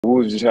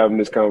we was just having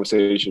this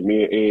conversation,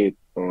 me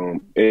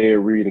and Ed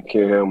Reed and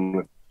Ken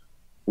Hamlin.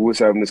 We was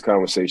having this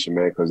conversation,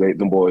 man, because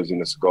them boys in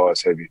the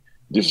cigars heavy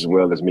just as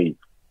well as me.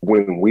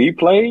 When we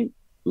played,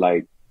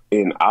 like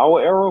in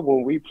our era,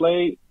 when we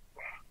played,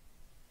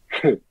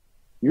 you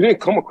didn't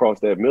come across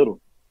that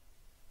middle.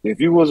 If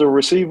you was a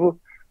receiver,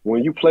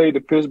 when you played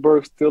the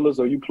Pittsburgh Steelers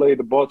or you played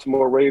the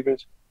Baltimore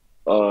Ravens,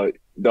 the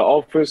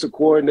offensive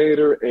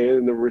coordinator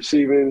and the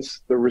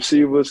receivers,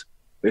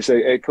 they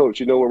say, "Hey, coach,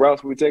 you know what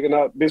routes we taking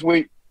out this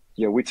week?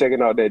 Yeah, we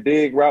taking out that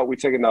dig route, we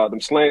taking out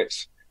them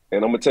slants,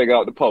 and I'm gonna take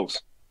out the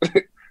post."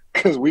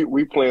 Because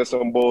we playing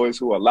some boys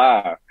who are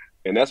live,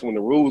 and that's when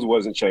the rules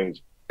wasn't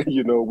changing.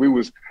 You know, we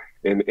was,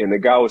 and the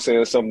guy was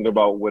saying something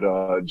about with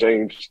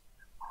James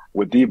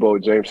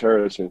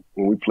Harrison,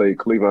 when we played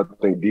Cleveland. I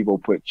think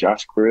Debo put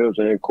Josh Cribbs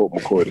and Colt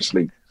McCoy to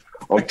sleep.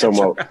 I'm talking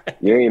about right.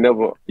 I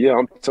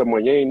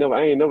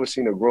ain't never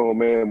seen a grown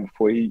man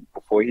before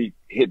he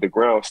hit the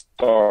ground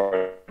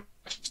start.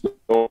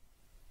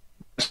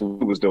 That's what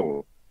we was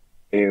doing.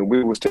 And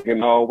we was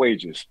taking all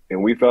wages.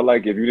 And we felt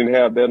like if you didn't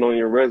have that on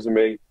your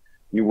resume,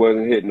 you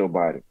wasn't hitting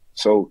nobody.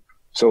 To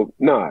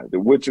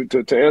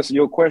answer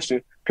your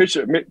question,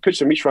 picture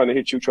me trying to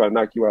hit you, trying to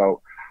knock you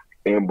out,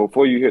 and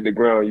before you hit the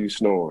ground, you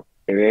snoring.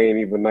 And it ain't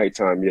even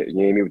nighttime yet.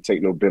 You ain't even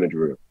take no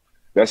Benadryl.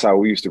 That's how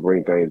we used to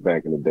bring things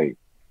back in the day.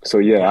 So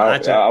yeah,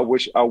 I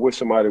wish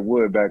somebody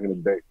would back in the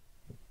day.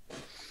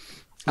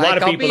 A lot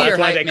of people, that's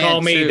why they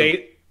call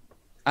me.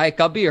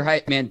 Ike, I'll be your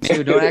hype man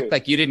too. Don't act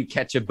like you didn't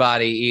catch a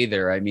body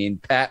either. I mean,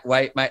 Pat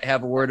White might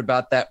have a word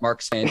about that.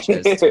 Mark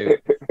Sanchez too.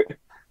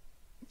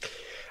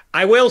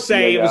 I will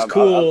say it was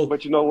cool.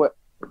 But you know what?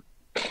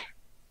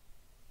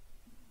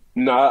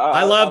 No,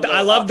 I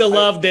loved the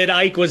love that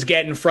Ike was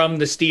getting from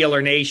the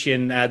Steeler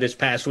Nation this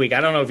past week.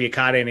 I don't know if you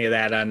caught any of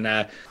that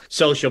on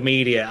social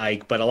media,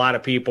 Ike, but a lot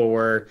of people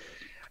were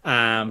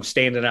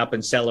standing up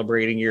and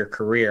celebrating your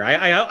career.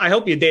 I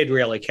hope you did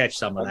really catch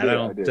some of that.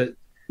 I did.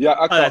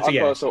 I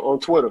caught some on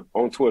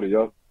Twitter.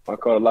 Yo. I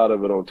caught a lot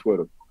of it on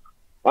Twitter.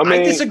 I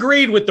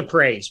disagreed with the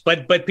praise,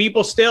 but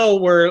people still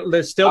were.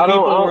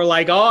 People were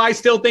like, "Oh, I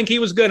still think he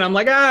was good." I'm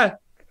like,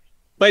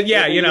 but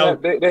yeah, you know,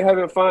 they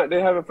haven't found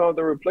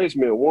the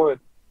replacement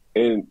one.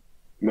 And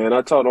man,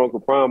 I talk to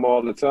Uncle Prime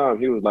all the time.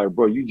 He was like,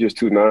 "Bro, you just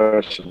too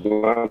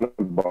nonchalant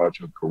about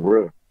your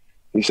career."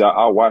 He said,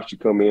 "I watched you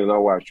come in and I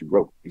watched you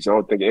grow." He said, "I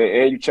don't think,"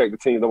 and you check the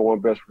team's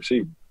 #1 best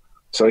receiver.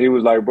 So he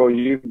was like, "Bro,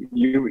 you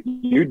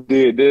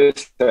did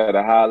this at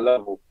a high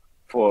level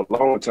for a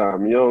long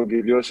time. You don't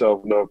give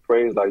yourself enough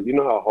praise. Like, you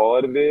know how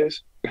hard it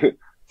is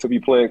to be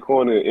playing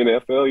corner in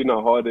the NFL? You know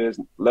how hard it is,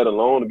 let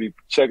alone to be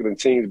checking the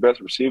team's best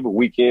receiver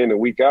week in and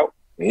week out?"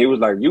 And he was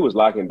like, "You was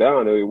locking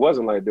down. It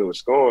wasn't like they were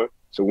scoring."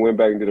 So we went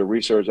back and did the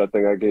research. I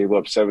think I gave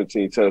up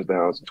 17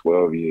 touchdowns in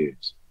 12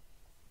 years.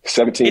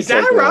 17 Is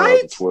that touchdowns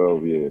right? in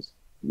 12 years.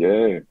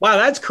 Yeah. Wow,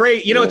 that's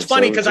great. You know, it's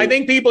funny because I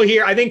think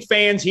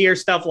fans hear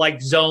stuff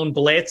like zone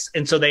blitz,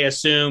 and so they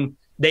assume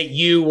that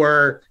you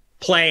were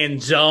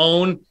playing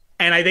zone.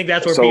 And I think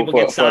that's where people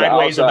get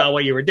sideways about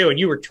what you were doing.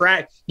 You were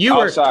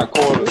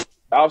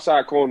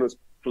outside corners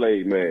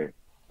played, man.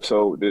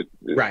 So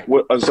right.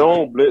 A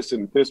zone blitz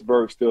in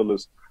Pittsburgh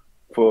Steelers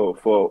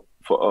for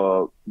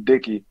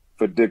Dick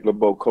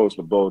LeBeau, Coach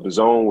LeBeau, the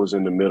zone was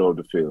in the middle of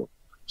the field.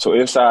 So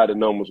inside the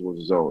numbers was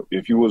the zone.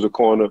 If you was a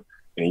corner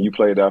and you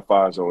played that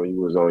 5 zone, you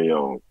was on your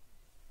own.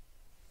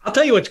 I'll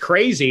tell you what's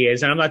crazy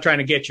is, and I'm not trying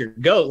to get your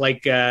goat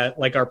like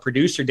our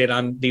producer did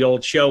on the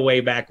old show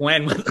way back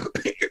when.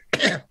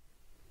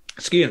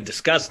 Excuse me,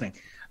 disgusting.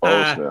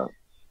 It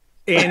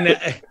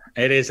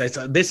is.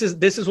 This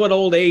is what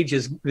old age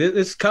is. This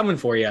is coming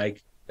for you,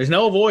 Ike. There's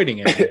no avoiding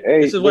it.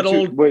 Hey, this is what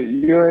old. But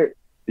you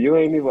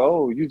ain't even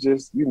old. You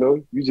just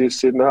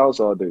sit in the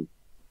house all day.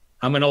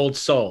 I'm an old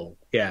soul.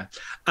 Yeah.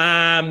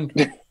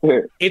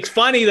 It's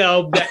funny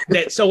though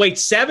that so wait,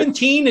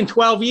 17 and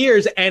 12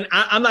 years, and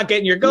I'm not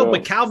getting your goat,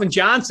 but Calvin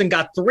Johnson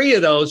got 3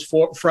 of those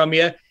from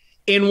you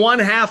in one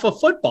half of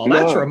football.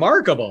 That's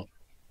remarkable.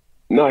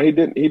 No, he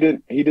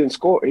didn't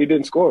score. He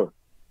didn't score.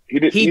 He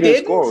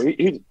didn't score.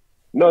 He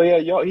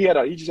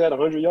just had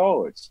 100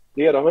 yards.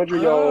 He had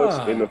 100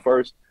 yards in the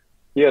first.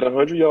 He had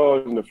 100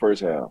 yards in the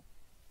first half,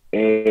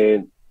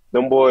 and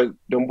them boys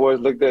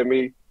looked at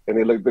me and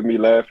they looked at me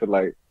laughing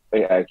like,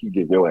 "Hey, Ike, you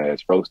getting your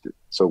ass roasted.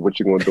 So what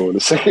you gonna do in the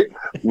second?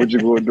 What you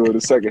gonna do in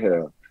the second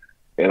half?"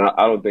 And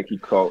I don't think he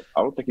caught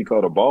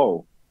a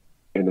ball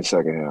in the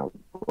second half.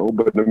 Oh,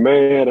 but the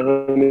man had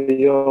 100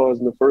 yards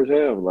in the first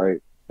half.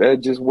 Like,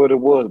 that's just what it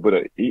was.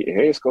 But he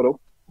ain't scored though.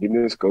 He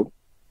didn't score.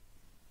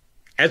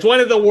 As one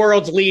of the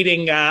world's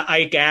leading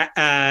Ike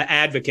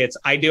advocates,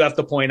 I do have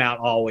to point out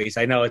always.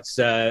 I know it's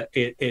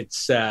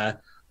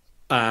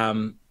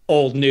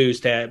old news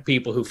to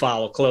people who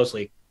follow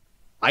closely.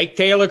 Ike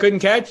Taylor couldn't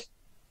catch.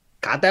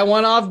 Got that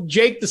one off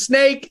Jake the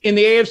Snake in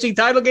the AFC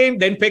title game,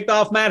 then picked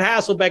off Matt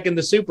Hasselbeck in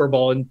the Super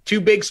Bowl in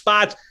 2 big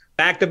spots,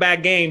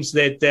 back-to-back games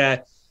that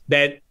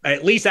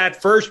at least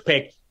that first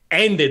pick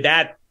ended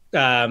that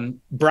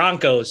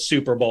Broncos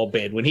Super Bowl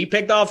bid. When he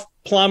picked off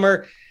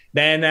Plummer,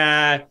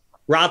 then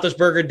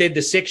Roethlisberger did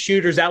the 6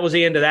 shooters. That was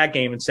the end of that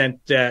game and sent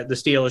the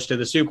Steelers to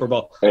the Super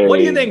Bowl. Hey, what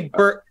do you think,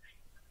 Bert?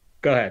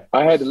 Go ahead.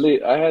 I had to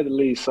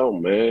leave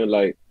something, man.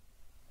 Like,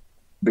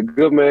 the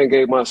good man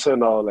gave my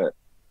son all that.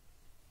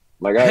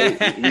 Like,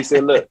 he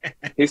said, look,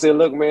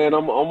 man,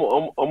 I'm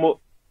gonna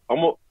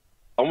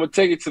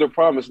take you to the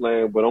promised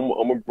land, but I'm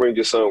gonna bring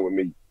your son with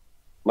me.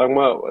 Like,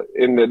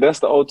 that's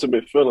the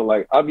ultimate feeling.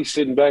 Like, I'll be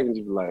sitting back and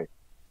just be like,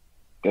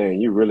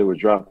 dang, you really were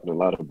dropping a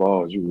lot of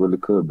balls. You really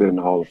could have been in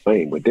the Hall of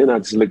Fame. But then I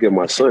just look at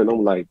my son.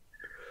 I'm like,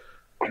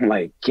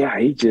 yeah,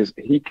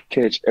 he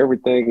catch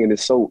everything and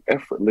it's so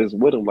effortless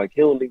with him. Like,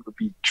 he don't even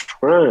be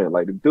trying.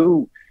 Like, the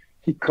dude,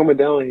 he coming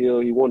downhill,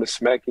 he want to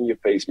smack in your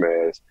face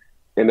mask,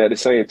 and at the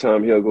same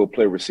time he'll go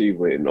play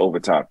receiver and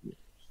overtop you.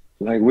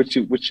 Like, what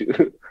you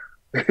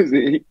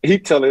he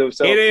telling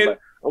himself. Like,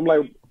 I'm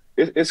like,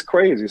 it's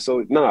crazy.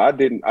 So no, I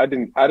didn't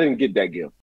get that gift.